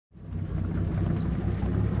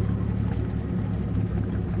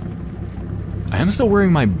I am still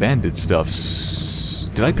wearing my bandit stuffs.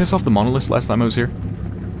 Did I piss off the monoliths last time I was here?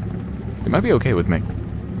 They might be okay with me.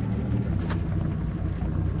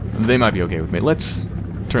 They might be okay with me. Let's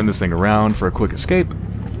turn this thing around for a quick escape.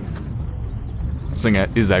 This thing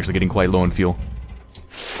is actually getting quite low in fuel.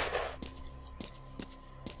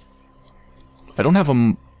 I don't have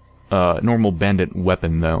a normal bandit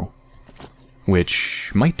weapon, though.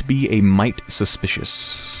 Which might be a mite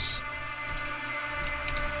suspicious.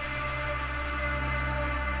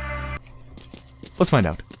 Let's find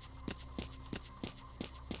out.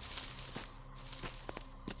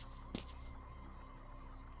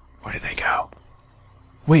 Where did they go?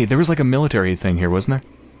 Wait, there was like a military thing here, wasn't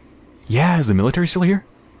there? Yeah, is the military still here?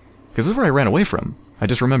 Because this is where I ran away from. I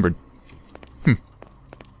just remembered.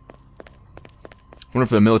 Wonder if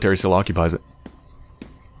the military still occupies it.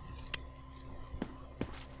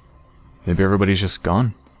 Maybe everybody's just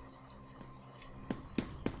gone.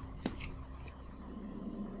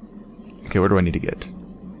 Okay, where do I need to get?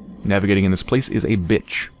 Navigating in this place is a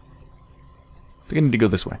bitch. I think I need to go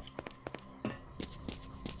this way.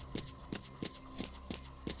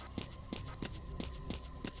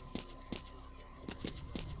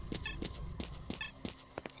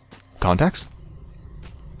 Contacts?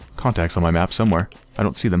 Contacts on my map somewhere. I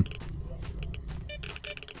don't see them.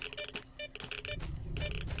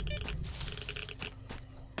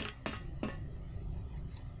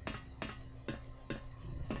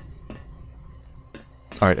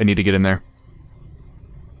 Alright, I need to get in there.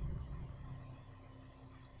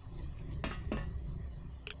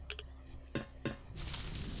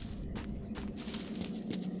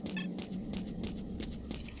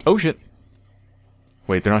 Oh shit.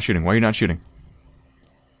 Wait, they're not shooting. Why are you not shooting?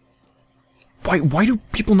 Why do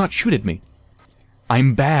people not shoot at me?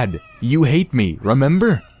 I'm bad. You hate me,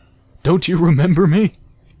 remember? Don't you remember me?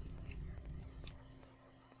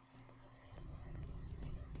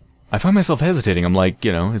 I find myself hesitating. I'm like,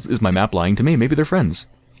 you know, is my map lying to me? Maybe they're friends.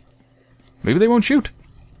 Maybe they won't shoot.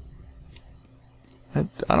 I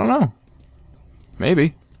don't know.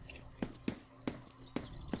 Maybe.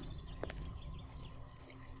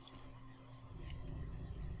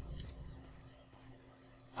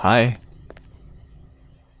 Hi.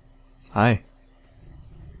 Hi.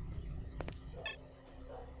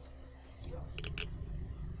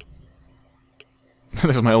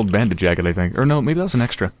 There's my old bandit jacket, I think. Or no, maybe that was an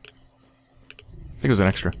extra. I think it was an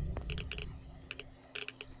extra.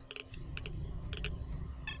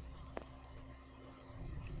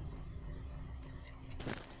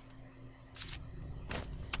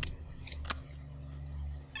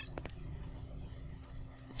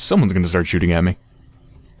 Someone's gonna start shooting at me.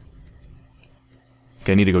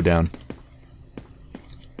 Okay, I need to go down.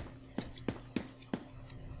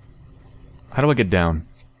 How do I get down?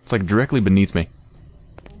 It's like directly beneath me.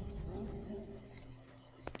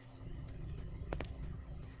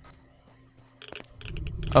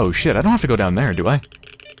 Oh shit, I don't have to go down there, do I?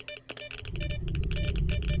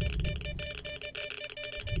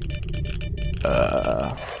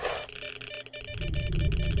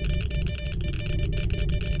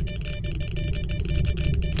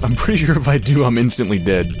 I'm pretty sure if I do, I'm instantly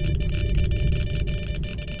dead.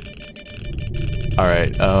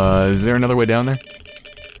 Alright, is there another way down there?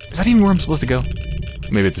 Is that even where I'm supposed to go?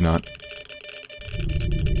 Maybe it's not.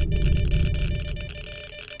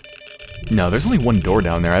 No, there's only one door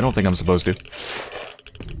down there. I don't think I'm supposed to.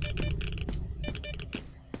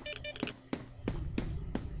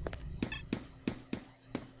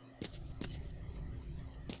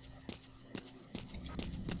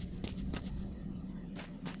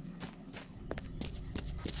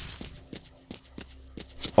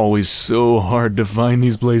 It's always so hard to find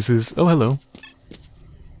these places. Oh, hello.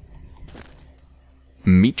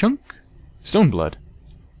 Meat chunk? Stone blood.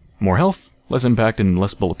 More health, less impact, and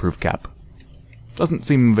less bulletproof cap. Doesn't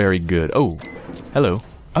seem very good. Oh, hello.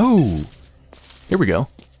 Oh! Here we go.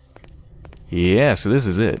 Yeah, so this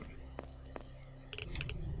is it.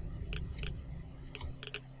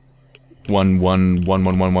 1 1 1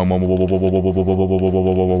 1 1 1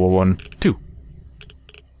 1 1 2.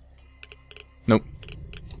 Nope.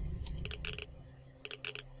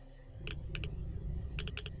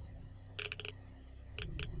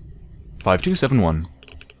 Five 2 7 1.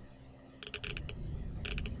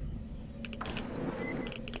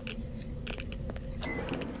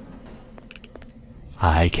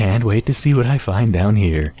 I can't wait to see what I find down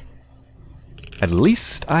here. At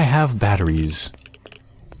least I have batteries.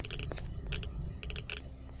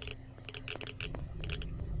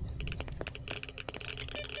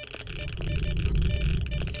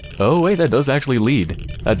 Oh wait, that does actually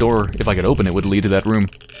lead. That door, if I could open it, would lead to that room.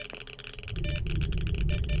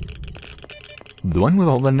 The one with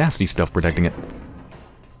all the nasty stuff protecting it.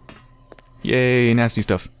 Yay, nasty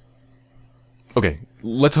stuff. Okay,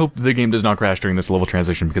 let's hope the game does not crash during this level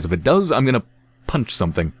transition, because if it does, I'm gonna punch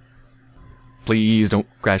something. Please don't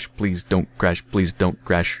crash, please don't crash, please don't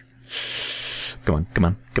crash. Come on, come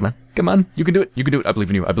on, come on, come on. You can do it, you can do it. I believe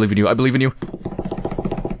in you, I believe in you, I believe in you.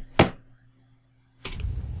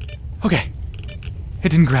 Okay. It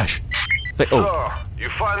didn't crash. Oh. You're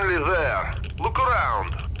finally there. Look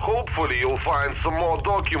around. Hopefully you'll find some more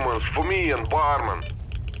documents for me and Barman.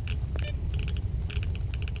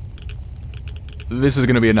 This is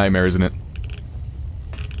gonna be a nightmare, isn't it?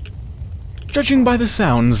 Judging by the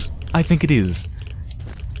sounds, I think it is.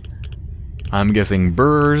 I'm guessing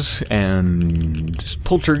burrs and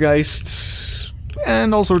poltergeists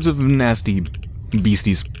and all sorts of nasty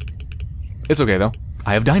beasties. It's okay though.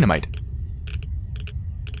 I have dynamite.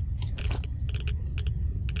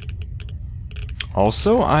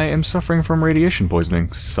 Also, I am suffering from radiation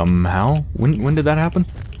poisoning somehow. When did that happen?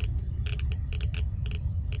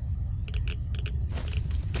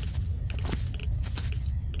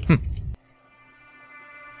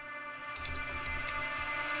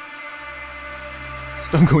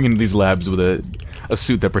 I'm going into these labs with a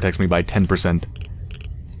suit that protects me by 10%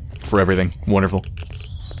 for everything. Wonderful.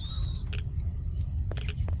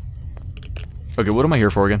 Okay, what am I here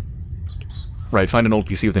for again? Right, find an old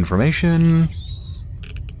PC with information.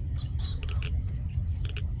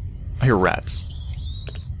 I hear rats.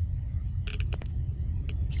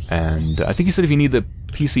 And I think he said if you need the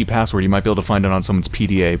PC password, you might be able to find it on someone's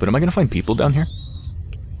PDA, but am I going to find people down here?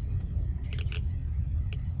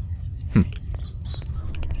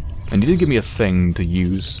 And he did give me a thing to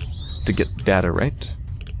use to get data, right?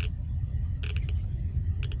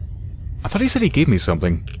 I thought he said he gave me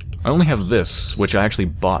something. I only have this, which I actually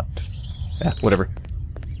bought. Yeah, whatever.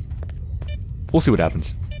 We'll see what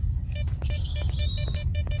happens.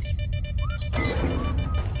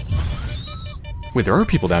 Wait, there are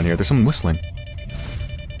people down here. There's someone whistling.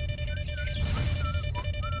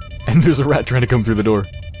 And there's a rat trying to come through the door.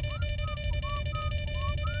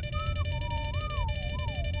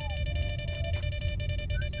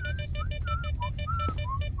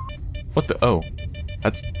 What the? Oh.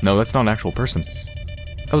 No, that's not an actual person.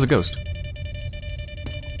 That was a ghost.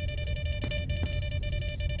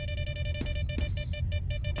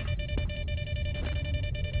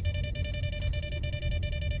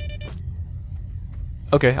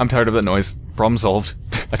 Okay, I'm tired of that noise. Problem solved.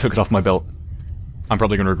 I took it off my belt. I'm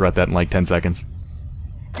probably gonna regret that in like 10 seconds.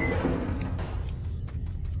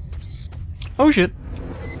 Oh shit.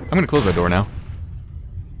 I'm gonna close that door now.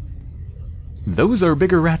 Those are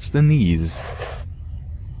bigger rats than these.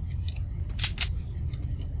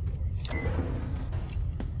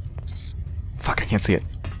 Fuck, I can't see it.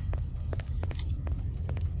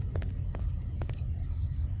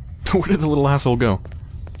 Where did the little asshole go?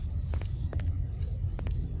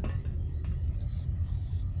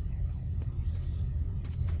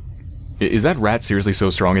 Is that rat seriously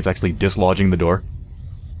so strong it's actually dislodging the door?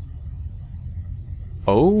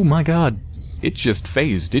 Oh my god. It just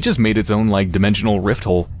phased. It just made its own, like, dimensional rift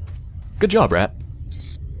hole. Good job, rat.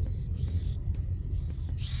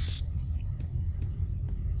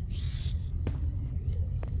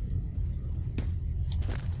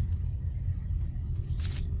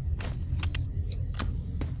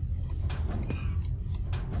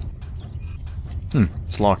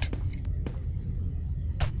 It's locked.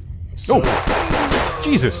 Oh!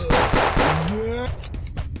 Jesus!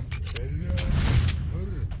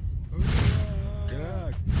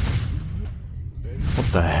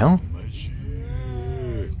 What the hell?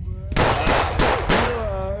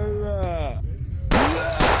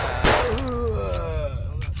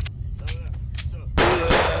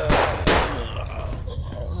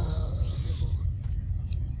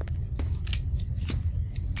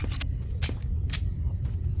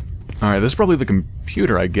 Alright, this is probably the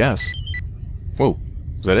computer, I guess. Whoa,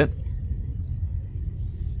 is that it?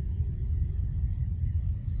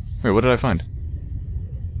 Wait, what did I find?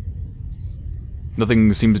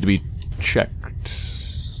 Nothing seems to be checked.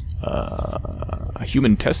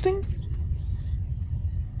 Human testing?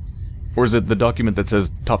 Or is it the document that says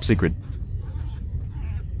top secret?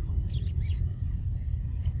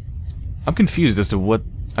 I'm confused as to what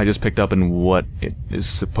I just picked up and what it is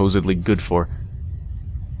supposedly good for.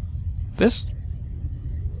 This?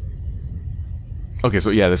 Okay,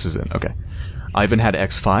 so yeah, this is it. Okay. Ivan had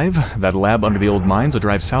X5, that lab under the old mines, will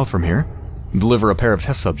drive south from here, and deliver a pair of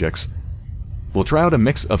test subjects. We'll try out a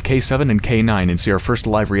mix of K7 and K9 and see our first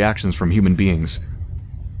live reactions from human beings.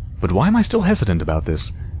 But why am I still hesitant about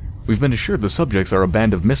this? We've been assured the subjects are a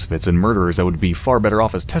band of misfits and murderers that would be far better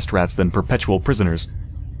off as test rats than perpetual prisoners.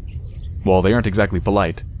 Well, they aren't exactly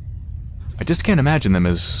polite. I just can't imagine them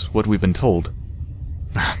as what we've been told.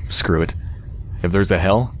 Screw it. If there's a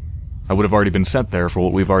hell, I would have already been sent there for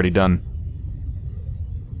what we've already done.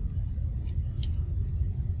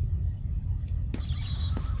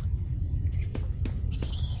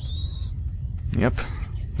 Yep.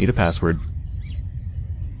 Need a password.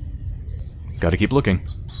 Gotta keep looking.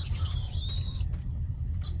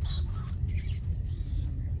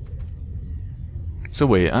 So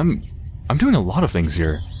wait, I'm doing a lot of things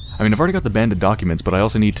here. I mean, I've already got the banded documents, but I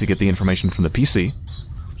also need to get the information from the PC.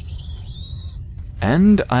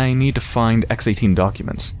 And I need to find X18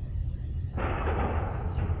 documents.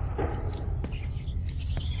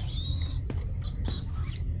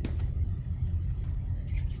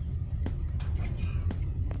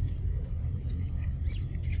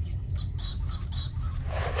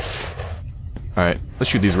 Alright, let's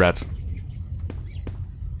shoot these rats.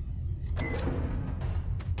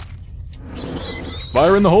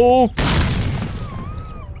 Fire in the hole!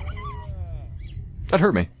 That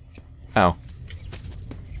hurt me. Ow.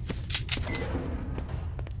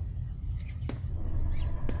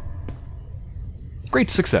 Great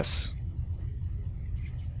success.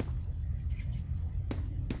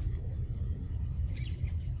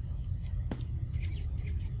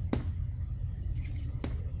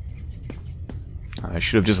 I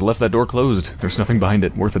should have just left that door closed. There's nothing behind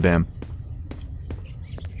it worth a damn.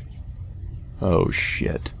 Oh,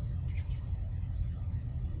 shit.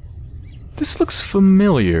 This looks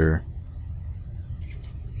familiar.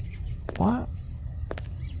 What?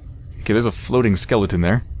 Okay, there's a floating skeleton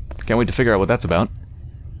there. Can't wait to figure out what that's about.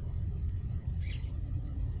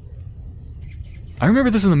 I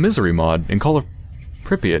remember this in the Misery mod, in Call of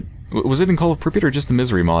Pripyat. Was it in Call of Pripyat or just the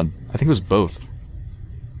Misery mod? I think it was both.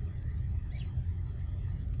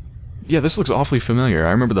 Yeah, this looks awfully familiar.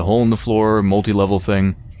 I remember the hole in the floor, multi-level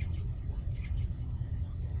thing.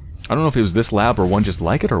 I don't know if it was this lab or one just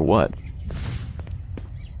like it or what.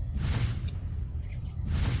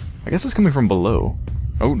 I guess it's coming from below.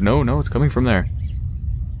 Oh, no, it's coming from there.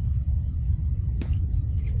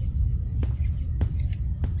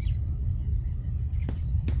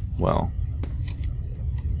 Well.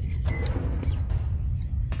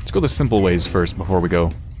 Let's go the simple ways first before we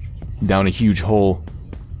go down a huge hole.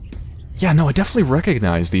 Yeah, no, I definitely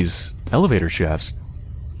recognize these elevator shafts.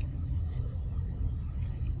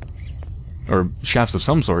 Or shafts of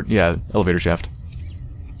some sort. Yeah, elevator shaft.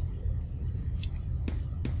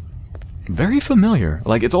 Very familiar.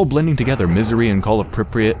 Like, it's all blending together. Misery and Call of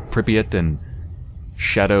Pripyat and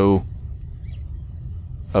Shadow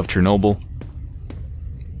of Chernobyl.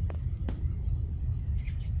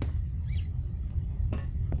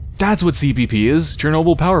 That's what CPP is.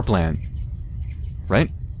 Chernobyl Power Plant.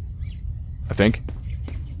 Right? I think.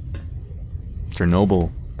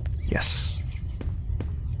 Chernobyl. Yes.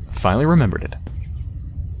 Finally remembered it.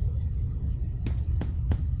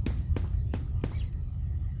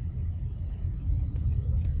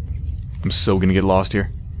 I'm so gonna get lost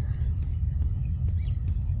here.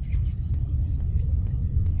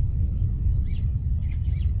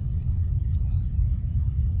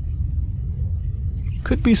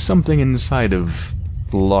 Could be something inside of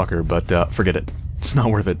the locker, but forget it. It's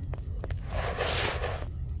not worth it.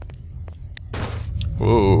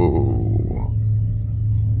 Whoa.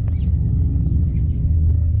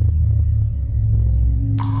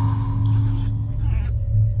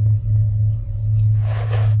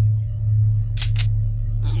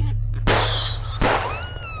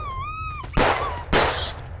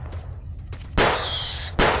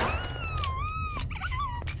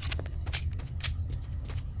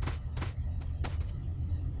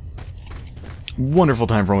 Wonderful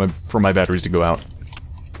time for my batteries to go out.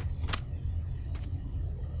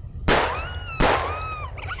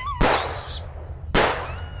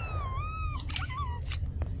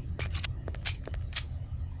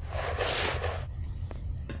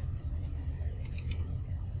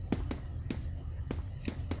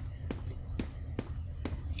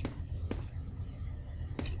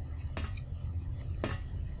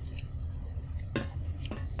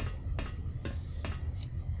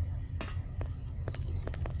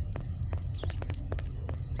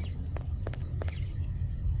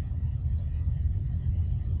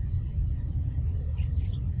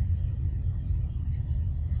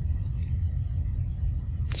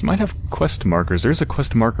 This might have quest markers. There's a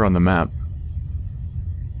quest marker on the map.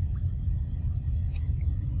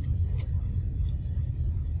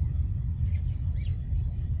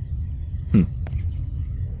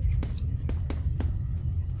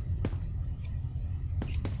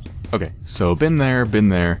 Okay, so been there, been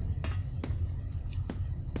there.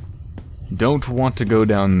 Don't want to go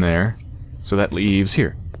down there, so that leaves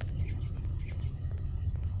here.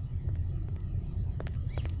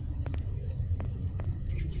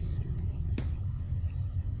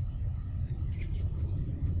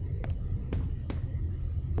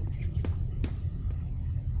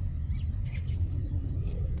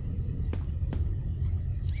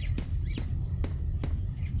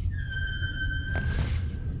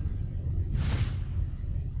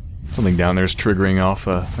 Something down there is triggering off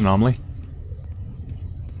an anomaly.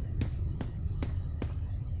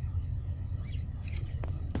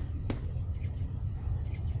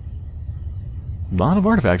 A lot of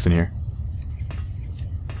artifacts in here.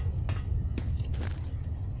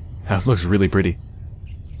 That looks really pretty.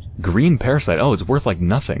 Green parasite. Oh, it's worth like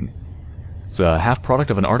nothing. It's a half product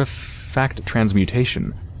of an artifact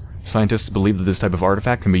transmutation. Scientists believe that this type of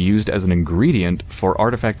artifact can be used as an ingredient for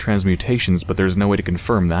artifact transmutations, but there's no way to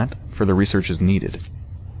confirm that. Further research is needed.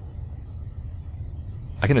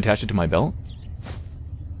 I can attach it to my belt?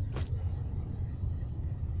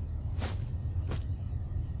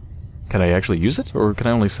 Can I actually use it, or can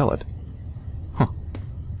I only sell it? Huh.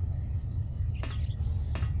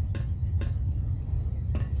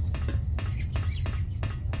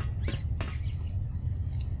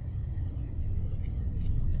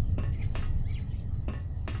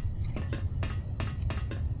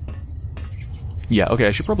 Yeah, okay,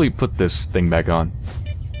 I should probably put this thing back on.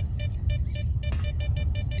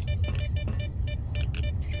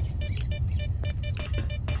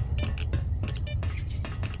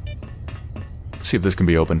 See if this can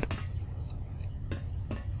be opened.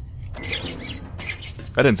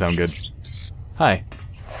 That didn't sound good. Hi.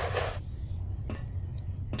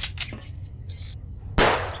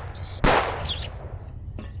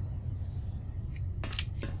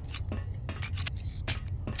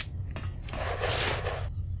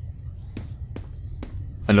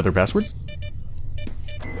 Another password?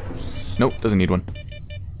 Nope, doesn't need one.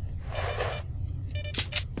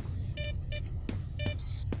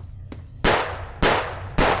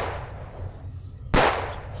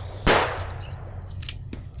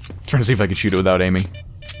 Trying to see if I could shoot it without aiming.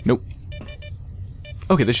 Nope.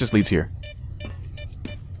 Okay, this just leads here.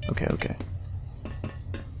 Okay, okay.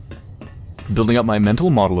 Building up my mental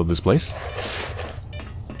model of this place.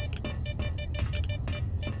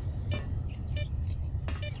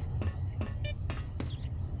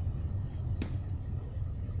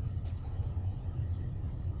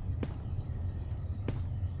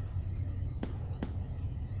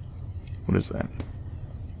 What is that?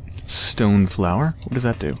 Stone flower? What does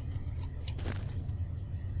that do?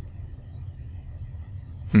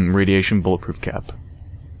 Radiation bulletproof cap.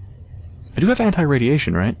 I do have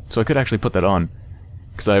anti-radiation, right? So I could actually put that on.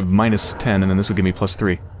 Because I have -10, and then this would give me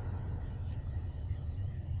 +3.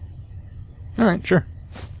 Alright, sure.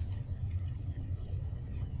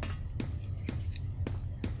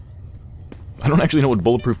 I don't actually know what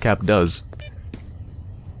bulletproof cap does.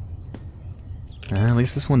 At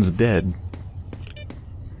least this one's dead.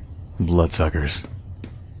 Bloodsuckers.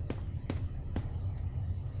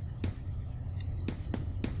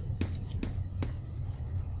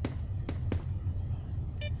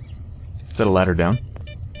 Is that a ladder down?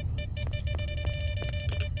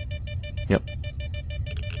 Yep.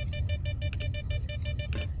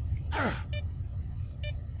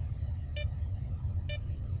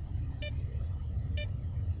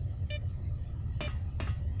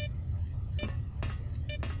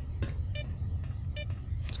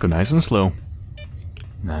 Let's go nice and slow.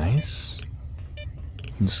 Nice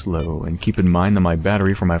and slow. And keep in mind that my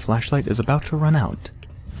battery for my flashlight is about to run out.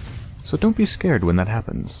 So don't be scared when that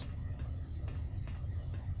happens.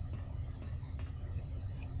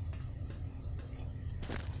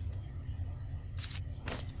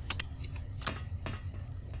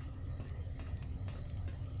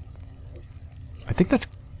 I think that's...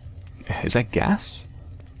 Is that gas?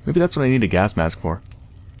 Maybe that's what I need a gas mask for.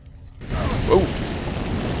 Whoa!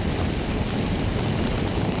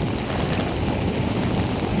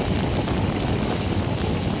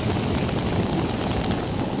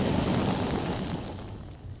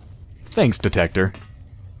 Thanks, detector.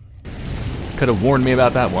 Could have warned me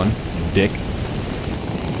about that one, dick.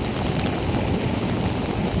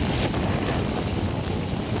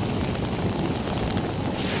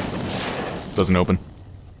 Doesn't open.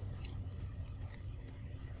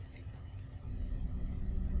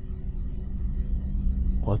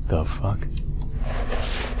 What the fuck?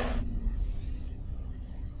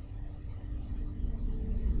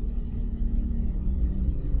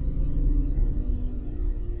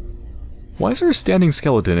 Why is there a standing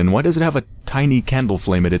skeleton, and why does it have a tiny candle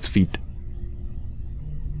flame at its feet?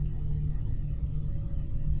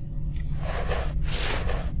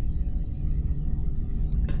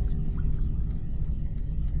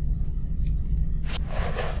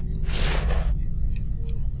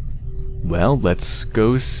 Well, let's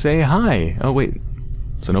go say hi. Oh, wait.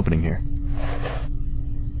 There's an opening here.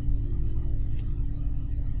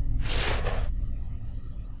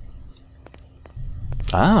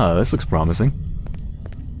 Ah, this looks promising.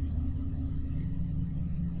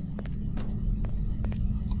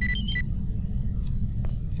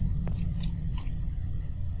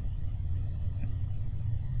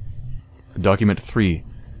 Document 3.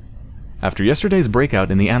 After yesterday's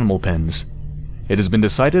breakout in the animal pens, it has been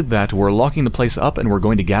decided that we're locking the place up and we're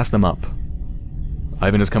going to gas them up.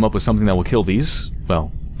 Ivan has come up with something that will kill these,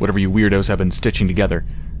 well, whatever you weirdos have been stitching together.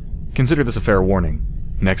 Consider this a fair warning.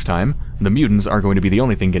 Next time, the mutants are going to be the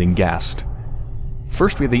only thing getting gassed.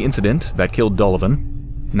 First we had the incident that killed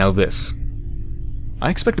Dolivan, now this.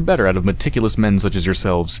 I expect better out of meticulous men such as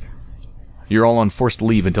yourselves. You're all on forced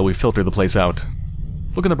leave until we filter the place out.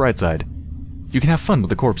 Look on the bright side. You can have fun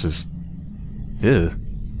with the corpses. Ew.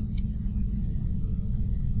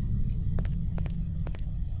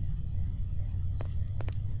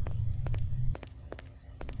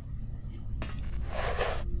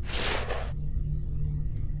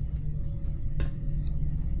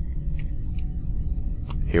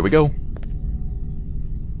 Here we go.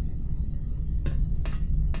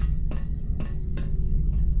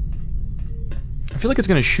 I feel like it's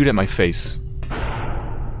gonna shoot at my face.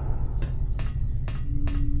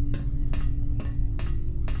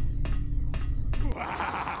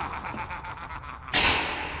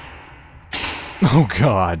 Oh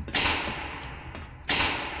God.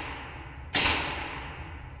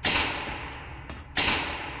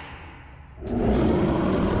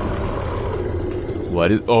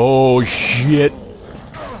 What is... Oh, shit.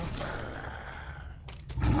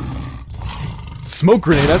 Smoke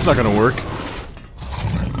grenade, that's not gonna work.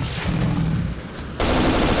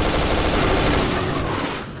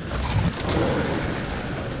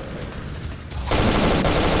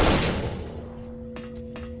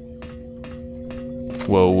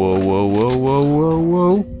 Whoa, whoa, whoa, whoa, whoa, whoa,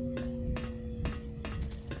 whoa.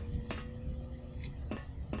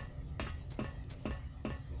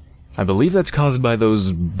 I believe that's caused by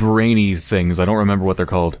those brainy things. I don't remember what they're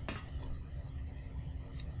called.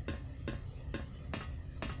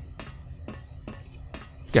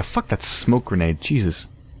 Yeah, fuck that smoke grenade. Jesus.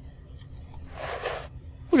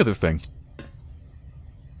 Look at this thing.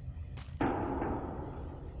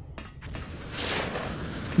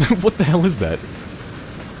 What the hell is that?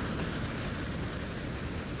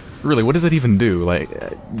 Really, what does that even do? Like,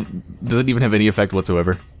 does it even have any effect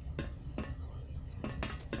whatsoever?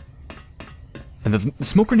 And the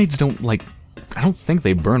smoke grenades don't, like... I don't think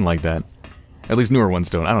they burn like that. At least newer ones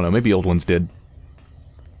don't. I don't know, maybe old ones did.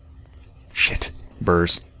 Shit.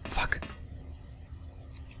 Burrs. Fuck.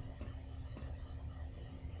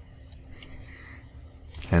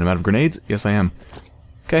 And I'm out of grenades? Yes, I am.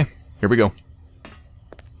 Okay, here we go.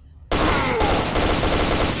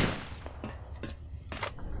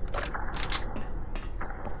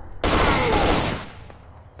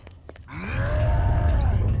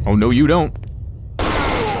 Oh, no, you don't.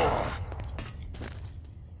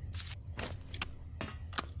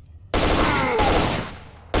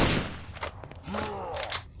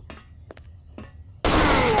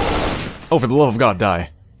 Oh, for the love of God, die.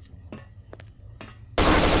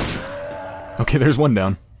 Okay, there's one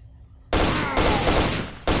down.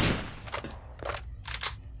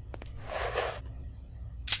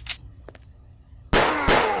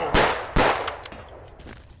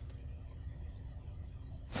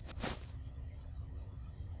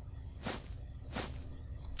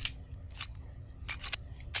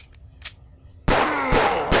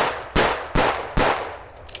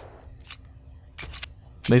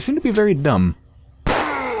 They seem to be very dumb.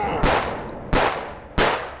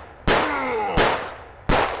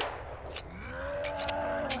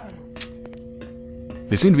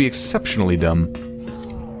 They seem to be exceptionally dumb.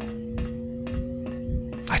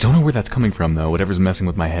 I don't know where that's coming from, though, whatever's messing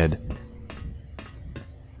with my head.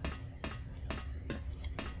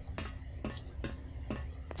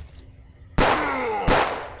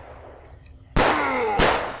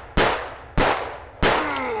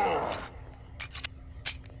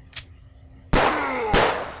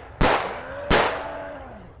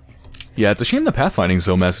 Yeah, it's a shame the pathfinding's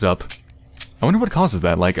so messed up. I wonder what causes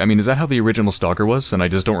that. Like, I mean, is that how the original Stalker was, and I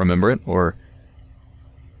just don't remember it? Or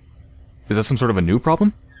is that some sort of a new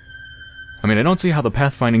problem? I mean, I don't see how the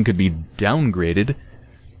pathfinding could be downgraded,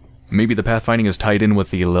 Maybe the pathfinding is tied in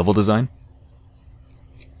with the level design?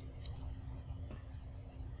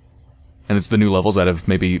 And it's the new levels that have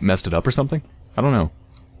maybe messed it up or something? I don't know.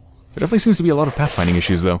 There definitely seems to be a lot of pathfinding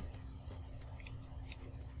issues, though.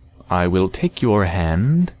 I will take your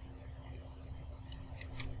hand.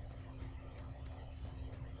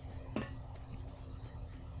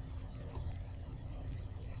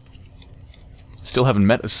 Still haven't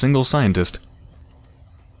met a single scientist.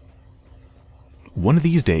 One of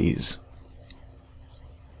these days.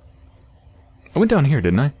 I went down here,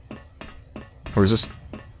 didn't I? Or is this...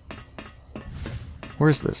 Where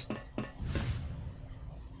is this?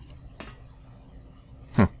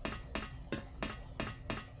 Huh.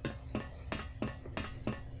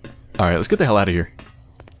 Alright, let's get the hell out of here.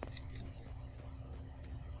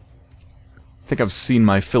 I think I've seen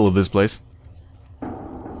my fill of this place.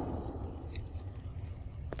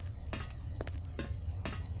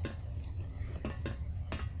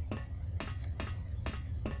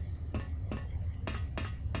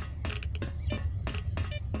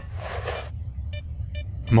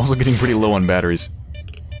 I'm also getting pretty low on batteries.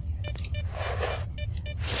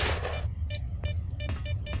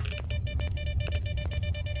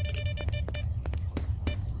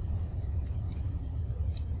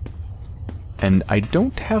 And I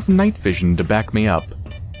don't have night vision to back me up.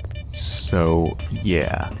 So,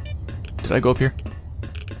 yeah. Did I go up here?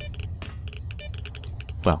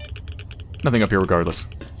 Well, nothing up here regardless.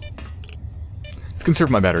 Let's conserve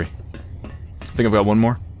my battery. I think I've got one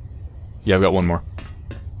more. Yeah, I've got one more.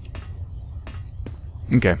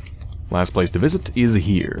 Okay, last place to visit is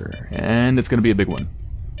here, and it's gonna be a big one.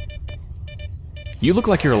 You look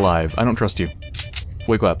like you're alive. I don't trust you.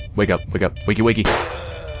 Wake up, wake up, wake up, wakey wakey.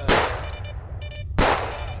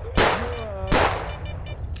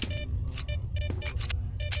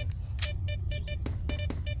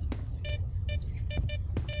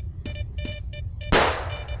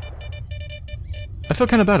 I feel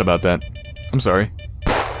kind of bad about that. I'm sorry.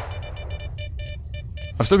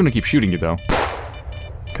 I'm still gonna keep shooting you, though.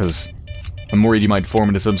 Because I'm worried you might form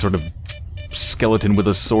into some sort of skeleton with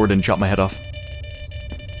a sword and chop my head off.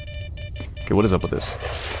 Okay, what is up with this?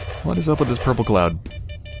 What is up with this purple cloud?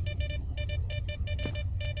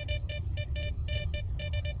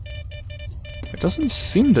 It doesn't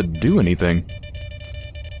seem to do anything.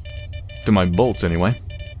 To my bolts, anyway.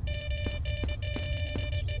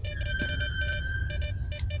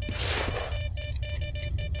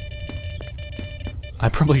 I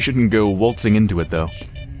probably shouldn't go waltzing into it, though.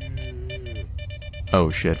 Oh,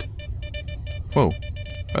 shit. Whoa.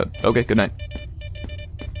 Okay, good night.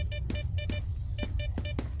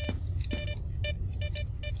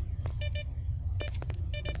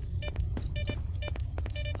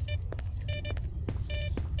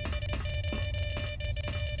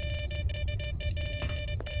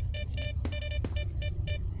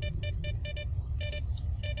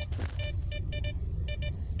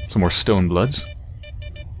 Some more stone bloods.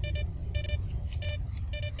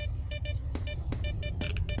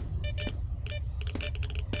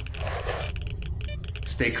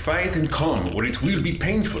 Stay quiet and calm, or it will be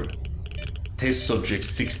painful. Test subject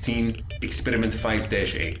 16, experiment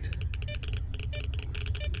 5-8.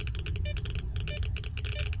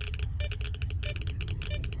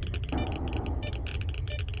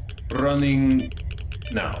 Running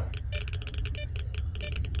now.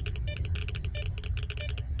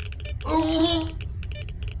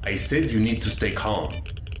 I said you need to stay calm.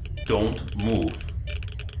 Don't move.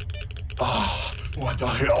 What the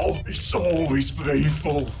hell? It's always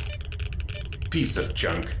painful. Piece of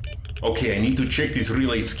junk. Okay, I need to check this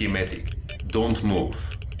relay schematic. Don't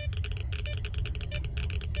move.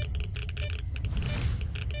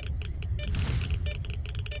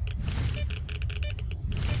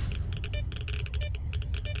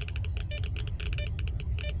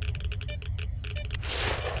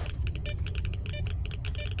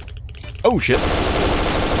 Oh, shit.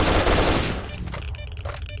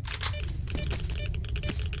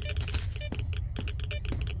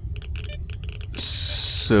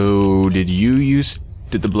 So, did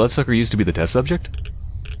the bloodsucker used to be the test subject?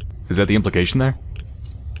 Is that the implication there?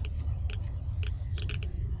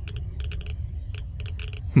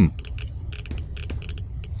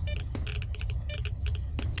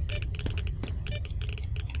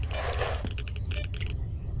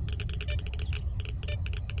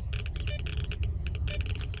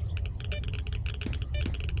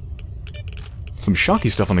 Some shocky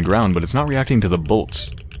stuff on the ground, but it's not reacting to the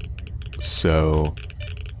bolts. So...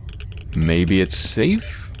 maybe it's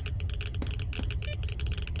safe?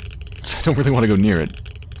 I don't really want to go near it.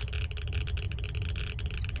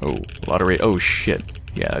 Oh, a lot of oh shit.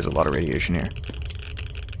 Yeah, there's a lot of radiation here.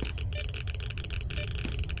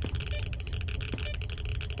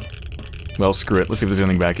 Well, screw it. Let's see if there's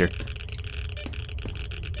anything back here.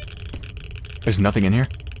 There's nothing in here?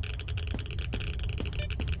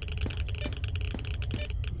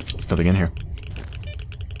 There's nothing in here.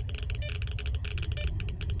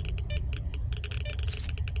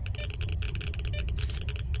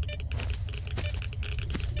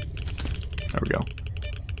 There we go.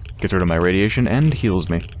 Gets rid of my radiation and heals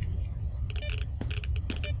me.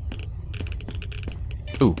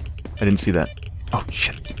 Ooh, I didn't see that. Oh,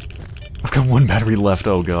 shit. I've got one battery left,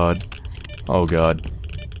 oh god. Oh god.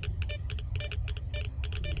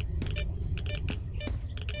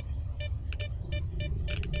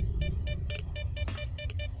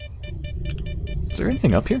 Is there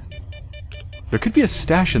anything up here? There could be a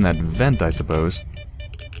stash in that vent, I suppose.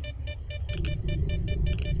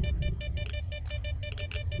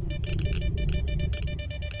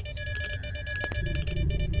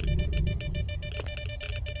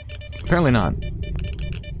 Apparently not.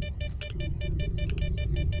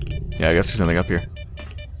 Yeah, I guess there's something up here.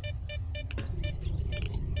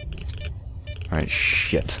 Alright,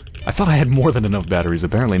 shit. I thought I had more than enough batteries,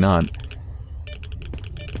 apparently not.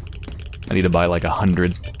 I need to buy like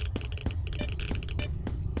 100.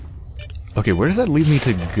 Okay, where does that leave me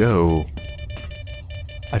to go?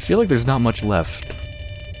 I feel like there's not much left.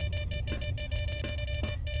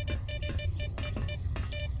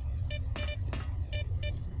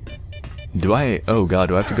 Do I... Oh god,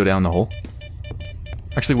 do I have to go down the hole?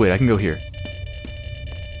 Actually, wait, I can go here.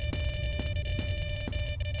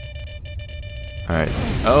 Alright.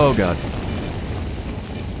 Oh god.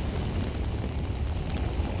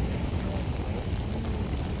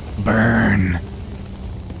 Burn!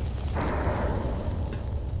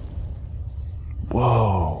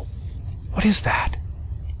 Whoa. What is that?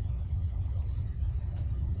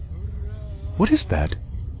 What is that?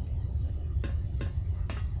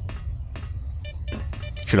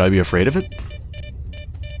 Should I be afraid of it?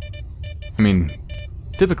 I mean,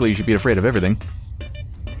 typically you should be afraid of everything.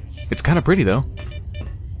 It's kind of pretty, though.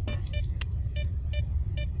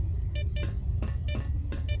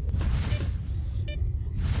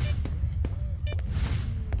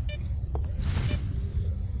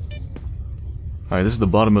 Alright, this is the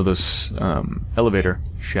bottom of this elevator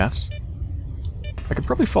shafts. I could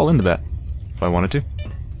probably fall into that if I wanted to.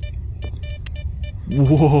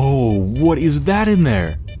 Whoa, what is that in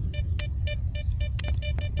there?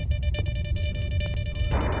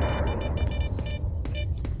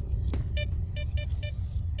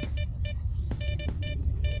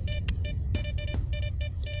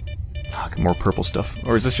 More purple stuff.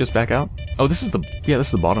 Or is this just back out? Oh, this is the... Yeah, this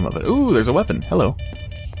is the bottom of it. Ooh, there's a weapon. Hello.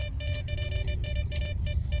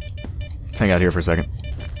 Let's hang out here for a second.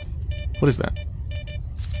 What is that?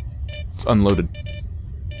 It's unloaded.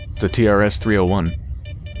 It's a TRS-301.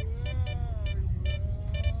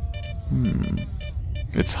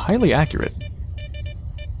 It's highly accurate.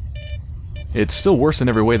 It's still worse in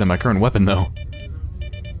every way than my current weapon, though.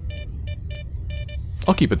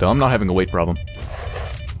 I'll keep it, though. I'm not having a weight problem.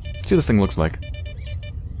 See what this thing looks like.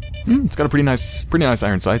 It's got a pretty nice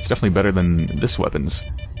iron sights. Definitely better than this weapon's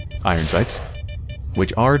iron sights,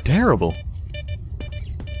 which are terrible.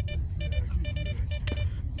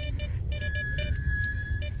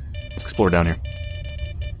 Let's explore down here.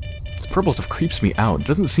 This purple stuff creeps me out. It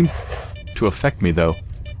doesn't seem to affect me, though.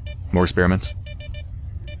 More experiments.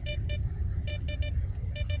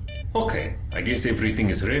 Okay, I guess everything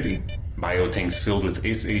is ready. Biotanks filled with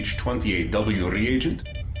SH28W reagent.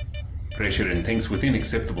 Pressure in tanks within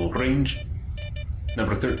acceptable range.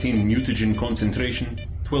 Number 13 mutagen concentration,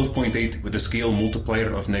 12.8 with a scale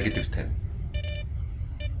multiplier of -10.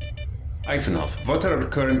 Ivanov, what are our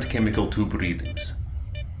current chemical tube readings?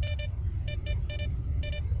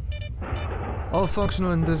 All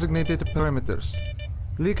functional and designated parameters.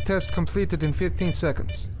 Leak test completed in 15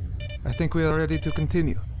 seconds. I think we are ready to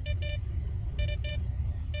continue.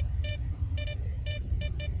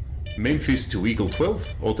 Memphis to Eagle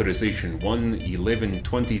 12, authorization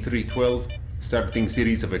 1-11-23-12, starting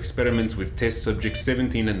series of experiments with test subjects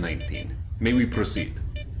 17 and 19. May we proceed?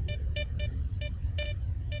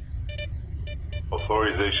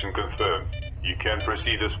 Authorization confirmed. You can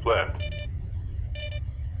proceed as planned.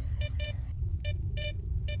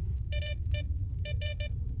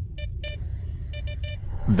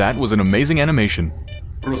 That was an amazing animation.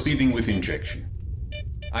 Proceeding with injection.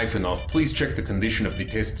 Ivanov, please check the condition of the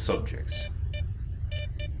test subjects.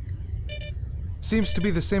 Seems to be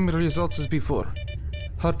the same results as before.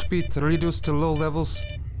 Heartbeat reduced to low levels,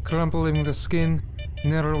 crumpling the skin,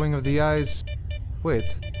 narrowing of the eyes.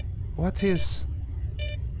 Wait, what is...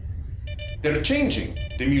 They're changing.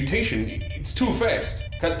 The mutation, it's too fast.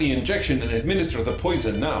 Cut the injection and administer the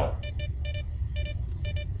poison now.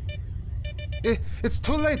 It's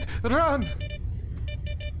too late! Run!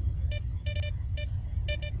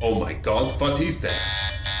 Oh my god, what is that?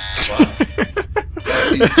 What?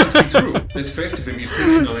 It can't be true. That fast of a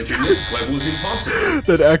mutation on a genetic level is impossible.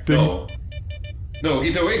 That acting. No. No,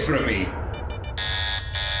 get away from me!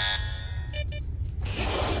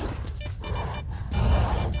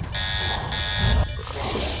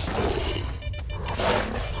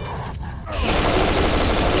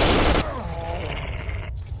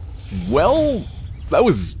 Well, that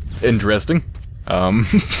was interesting.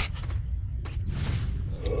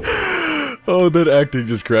 Oh, that acting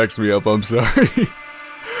just cracks me up, I'm sorry.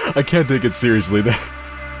 I can't take it seriously.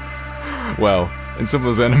 Wow, and some of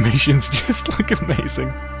those animations just look amazing.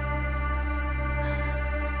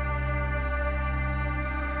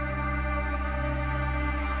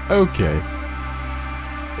 Okay.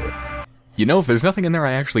 You know, if there's nothing in there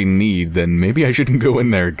I actually need, then maybe I shouldn't go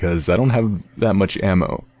in there, because I don't have that much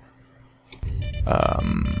ammo.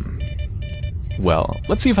 Well,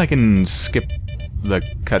 let's see if I can skip the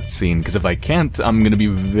cutscene, because if I can't, I'm gonna be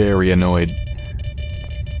very annoyed.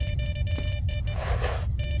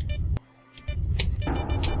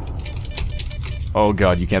 Oh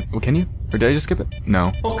god, you can't... Can you? Or did I just skip it?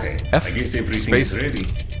 No. Okay, F, I guess everything space. is ready.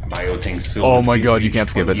 Biotanks filled Oh with my god, you can't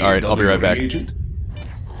skip it. Alright, I'll be right back. reagent.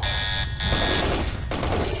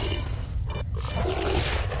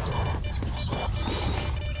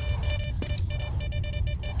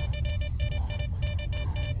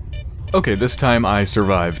 Okay, this time I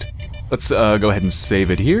survived. Let's go ahead and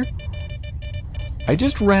save it here. I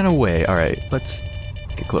just ran away. Alright, let's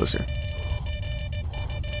get closer.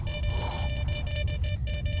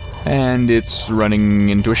 And it's running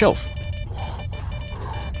into a shelf.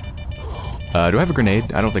 Do I have a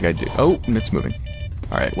grenade? I don't think I do. Oh, it's moving.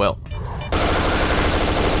 Alright, well.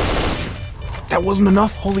 That wasn't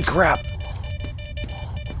enough? Holy crap!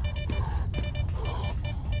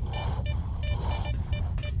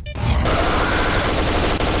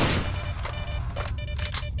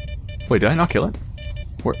 Wait, did I not kill it?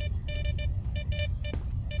 Where?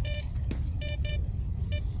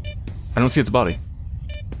 I don't see its body.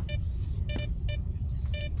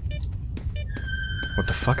 What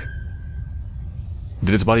the fuck?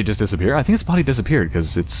 Did its body just disappear? I think its body disappeared,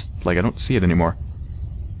 because it's, like, I don't see it anymore.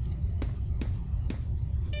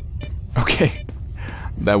 Okay.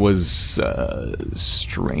 That was,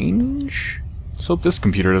 strange? Let's hope this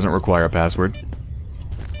computer doesn't require a password.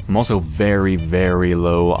 I'm also very, very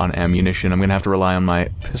low on ammunition. I'm gonna have to rely on my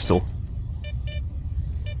pistol.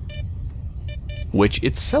 Which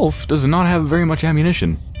itself does not have very much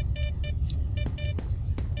ammunition.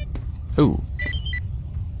 Ooh.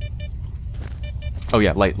 Oh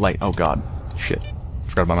yeah, light. Oh god. Shit.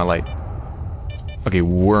 Forgot about my light. Okay,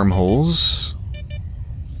 wormholes.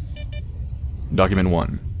 Document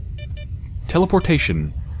 1.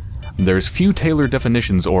 Teleportation. There's few tailored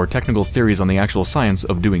definitions or technical theories on the actual science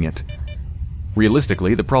of doing it.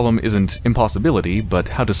 Realistically, the problem isn't impossibility, but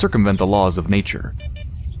how to circumvent the laws of nature.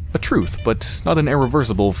 A truth, but not an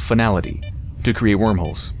irreversible finality, to create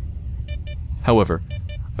wormholes. However,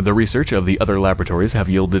 the research of the other laboratories have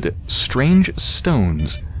yielded strange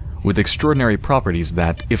stones with extraordinary properties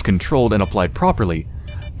that, if controlled and applied properly,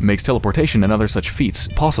 makes teleportation and other such feats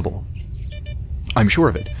possible. I'm sure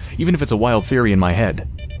of it, even if it's a wild theory in my head.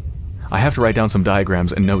 I have to write down some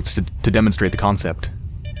diagrams and notes to demonstrate the concept.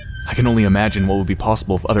 I can only imagine what would be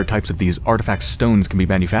possible if other types of these artifact stones can be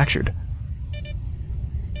manufactured.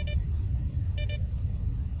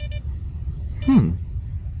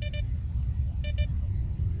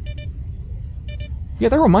 Yeah,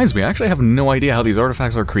 that reminds me, I actually have no idea how these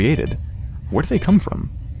artifacts are created. Where do they come from?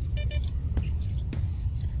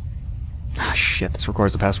 Ah, shit, this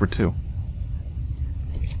requires a password too.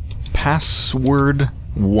 Password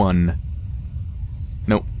 1.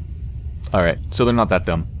 Nope. Alright, so they're not that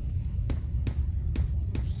dumb.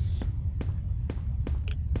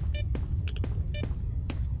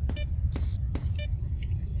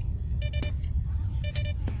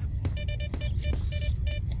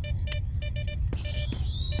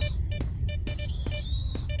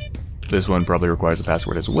 This one probably requires a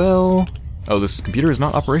password as well. Oh, this computer is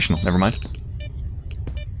not operational. Never mind.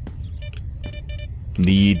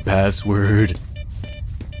 Need password.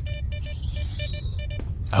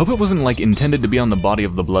 I hope it wasn't, like, intended to be on the body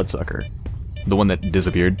of the bloodsucker. The one that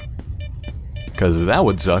disappeared. Because that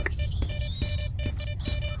would suck.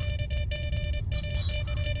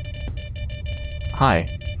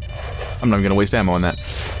 Hi. I'm not gonna waste ammo on that.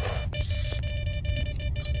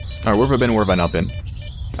 Alright, where have I been, where have I not been?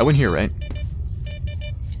 I went here, right?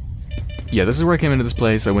 Yeah, this is where I came into this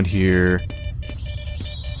place. I went here.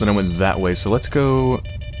 Then I went that way, so let's go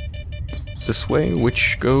this way,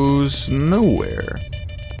 which goes nowhere.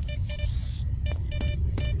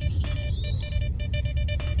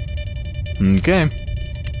 Okay.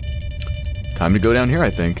 Time to go down here, I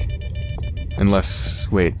think.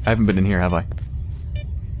 Unless... wait, I haven't been in here, have I?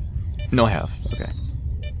 No, I have. Okay.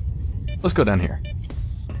 Let's go down here.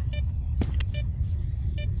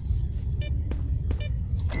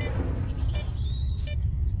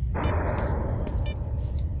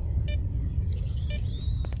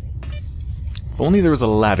 If only there was a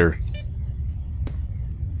ladder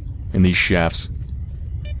in these shafts.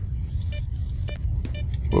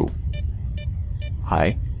 Whoa.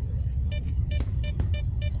 Hi.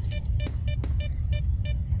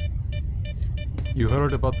 You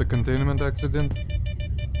heard about the containment accident?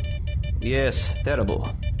 Yes, terrible.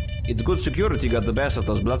 It's good security got the best of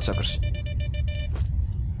those bloodsuckers.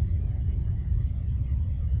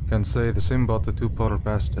 Can say the same about the two poor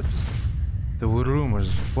bastards. There were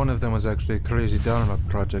rumors one of them was actually a crazy Dharma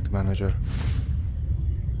project manager.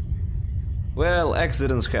 Well,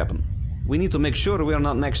 accidents happen. We need to make sure we are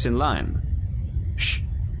not next in line. Shh!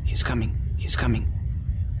 He's coming. He's coming.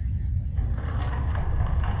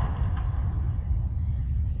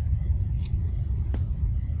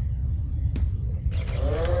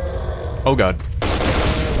 Oh god.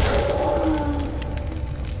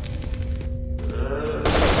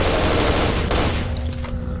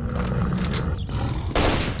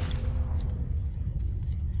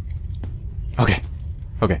 Okay.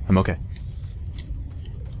 Okay, I'm okay.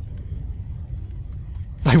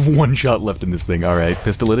 I have one shot left in this thing. Alright,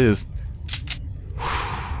 pistol it is.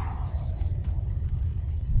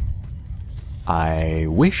 I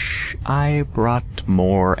wish I brought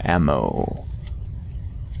more ammo.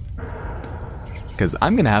 Because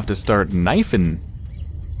I'm gonna have to start knifing.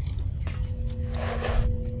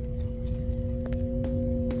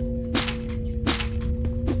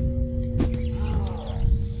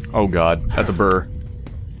 Oh god, that's a burr.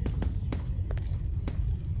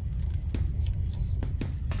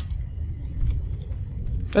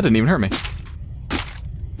 That didn't even hurt me.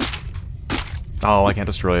 Oh, I can't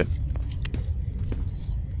destroy it.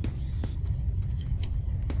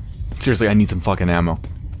 Seriously, I need some fucking ammo.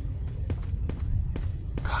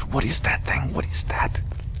 God, what is that thing? What is that?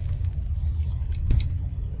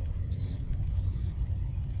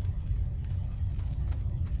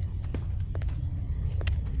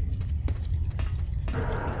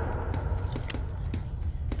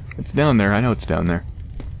 It's down there. I know it's down there.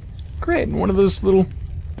 Great, one of those little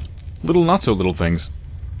not so little things.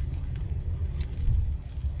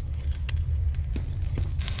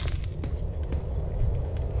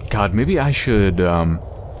 God, maybe I should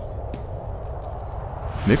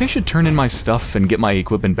turn in my stuff and get my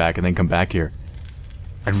equipment back and then come back here.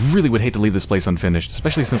 I really would hate to leave this place unfinished,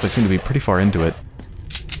 especially since I seem to be pretty far into it.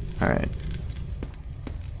 Alright.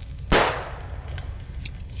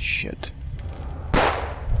 Shit.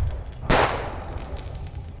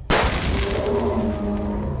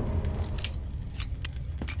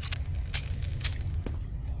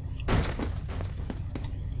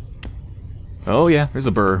 Oh yeah, there's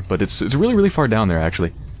a burr, but it's really, really far down there,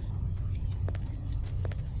 actually.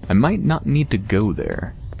 I might not need to go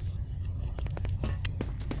there.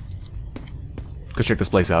 Go check this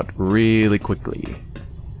place out really quickly.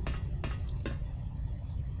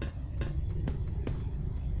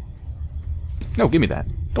 No, give me that.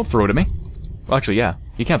 Don't throw it at me. Well, actually, yeah,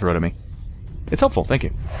 you can't throw it at me. It's helpful, thank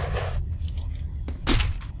you.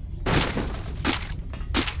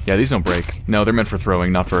 Yeah, these don't break. No, they're meant for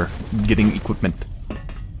throwing, not for getting equipment.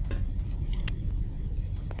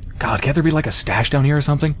 God, can't there be like a stash down here or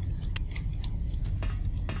something?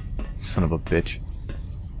 Son of a bitch.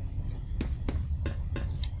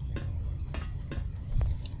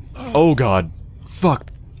 Oh god. Fuck.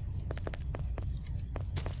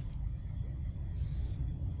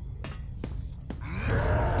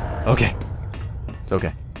 Okay. It's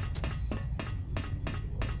okay.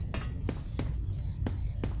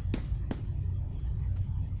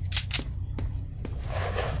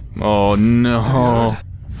 Oh no.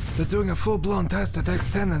 They're doing a full-blown test at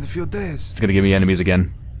X10 in a few days. It's gonna give me enemies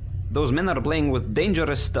again. Those men are playing with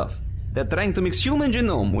dangerous stuff. They're trying to mix human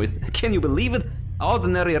genome with, can you believe it,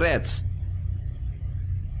 ordinary rats.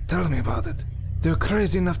 Tell me about it. They're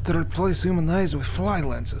crazy enough to replace human eyes with fly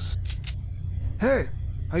lenses. Hey,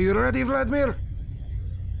 are you ready, Vladimir?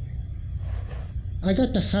 I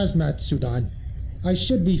got the hazmat suit on. I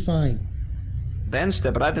should be fine. Then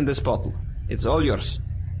step right in this bottle. It's all yours.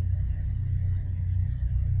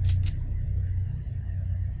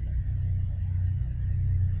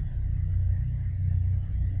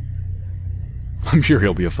 I'm sure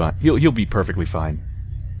he'll be fine. He'll be perfectly fine.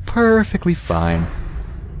 perfectly fine.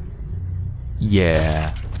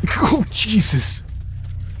 Yeah. Oh, Jesus.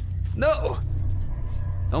 No!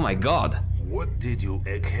 Oh my god. What did you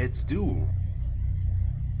eggheads do?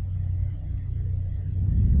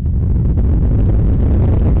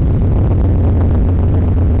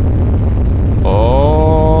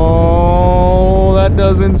 Oh, that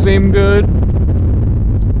doesn't seem good.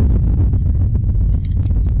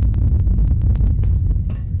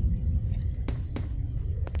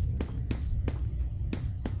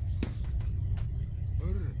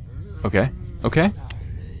 Okay, okay.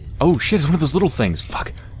 Oh shit, it's one of those little things.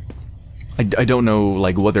 Fuck. I don't know,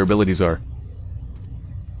 like, what their abilities are.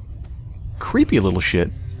 Creepy little shit.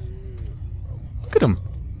 Look at him.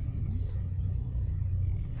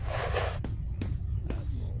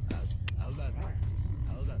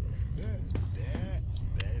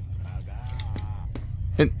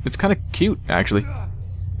 It's kind of cute, actually.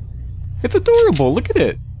 It's adorable, look at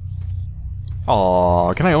it.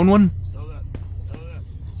 Aw, can I own one?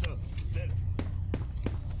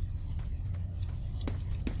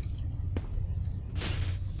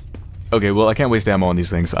 Okay, well, I can't waste ammo on these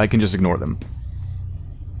things. I can just ignore them.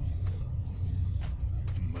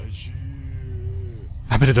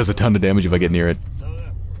 I bet it does a ton of damage if I get near it.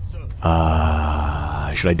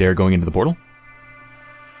 Should I dare going into the portal?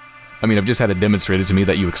 I mean, I've just had it demonstrated to me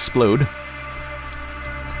that you explode.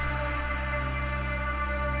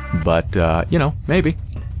 But, you know, maybe.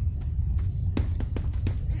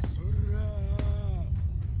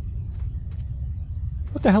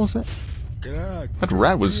 What the hell is that? That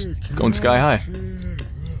rat was going sky high.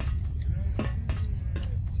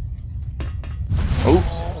 Oh.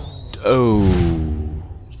 Oh.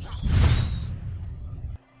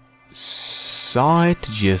 Saw it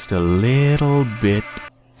just a little bit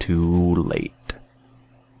too late.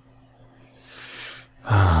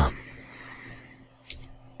 God,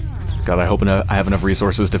 I hope I have enough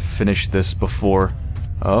resources to finish this before...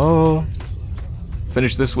 Oh.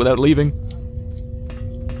 Finish this without leaving.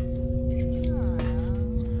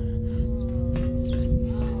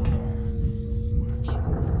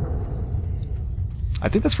 I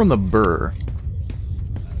think that's from the burr.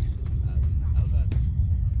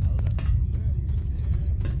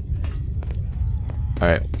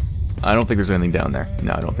 Alright. I don't think there's anything down there.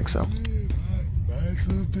 No, I don't think so.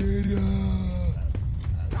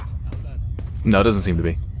 No, it doesn't seem to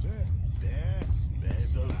be.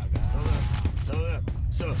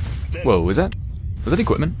 Whoa, was that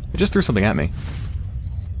equipment? It just threw something at me.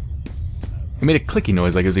 It made a clicky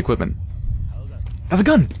noise like it was equipment. That's a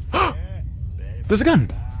gun! There's a gun!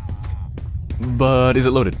 But is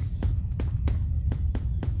it loaded?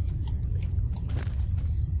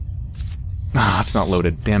 Ah, it's not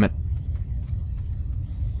loaded, damn it.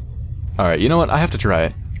 Alright, you know what? I have to try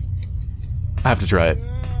it. I have to try it.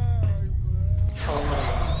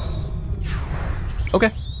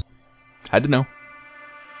 Okay. Had to know.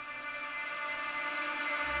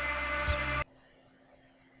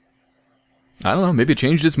 I don't know, maybe it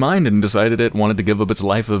changed its mind and decided it wanted to give up its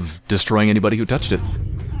life of destroying anybody who touched it.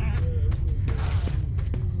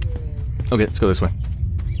 Okay, let's go this way.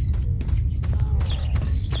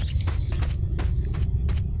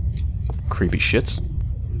 Creepy shits.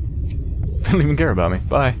 They don't even care about me.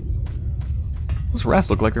 Bye. Those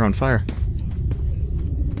rats look like they're on fire.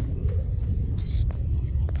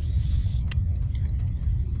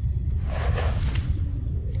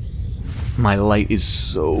 My light is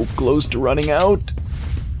so close to running out.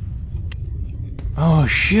 Oh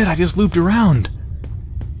shit, I just looped around.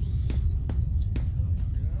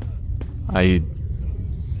 I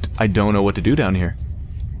don't know what to do down here.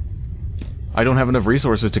 I don't have enough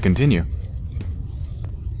resources to continue.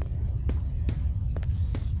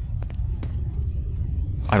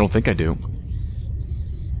 I don't think I do.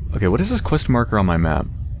 Okay, what is this quest marker on my map?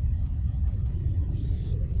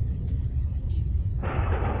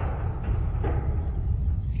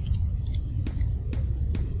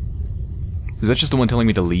 Is that just the one telling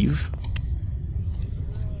me to leave?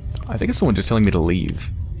 I think it's the one just telling me to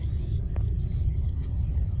leave.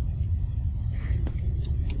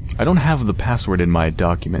 I don't have the password in my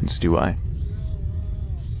documents, do I?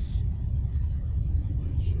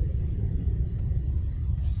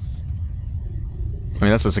 I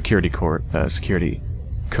mean, that's a security code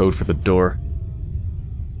for the door.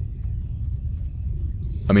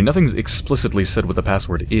 I mean, nothing's explicitly said what the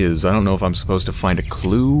password is. I don't know if I'm supposed to find a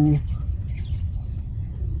clue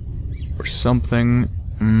or something.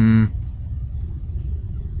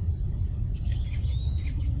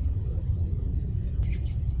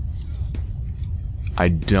 I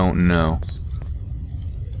don't know.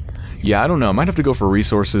 Yeah, I don't know. I might have to go for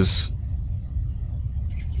resources.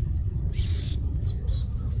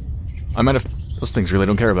 I might have... Those things really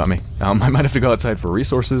don't care about me. I might have to go outside for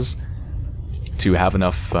resources to have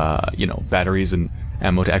enough, you know, batteries and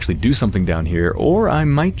ammo to actually do something down here, or I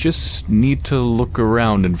might just need to look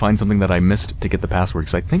around and find something that I missed to get the password,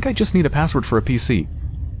 because I think I just need a password for a PC.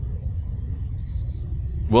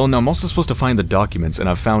 Well, no, I'm also supposed to find the documents, and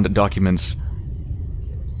I've found documents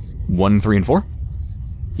 1, 3, and 4?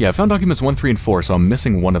 Yeah, I found documents 1, 3, and 4, so I'm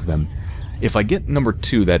missing one of them. If I get number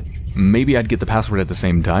 2, that maybe I'd get the password at the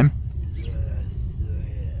same time.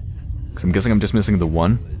 Because I'm guessing I'm just missing the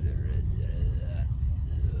 1.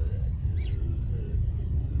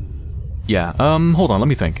 Yeah, hold on, let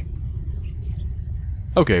me think.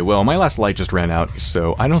 Okay, well, my last light just ran out,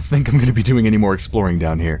 so I don't think I'm going to be doing any more exploring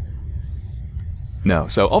down here. No,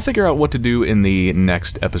 so I'll figure out what to do in the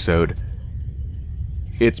next episode.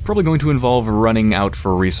 It's probably going to involve running out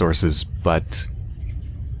for resources, but...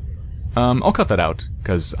 I'll cut that out,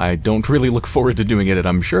 because I don't really look forward to doing it, and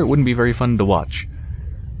I'm sure it wouldn't be very fun to watch.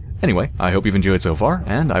 Anyway, I hope you've enjoyed so far,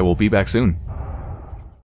 and I will be back soon.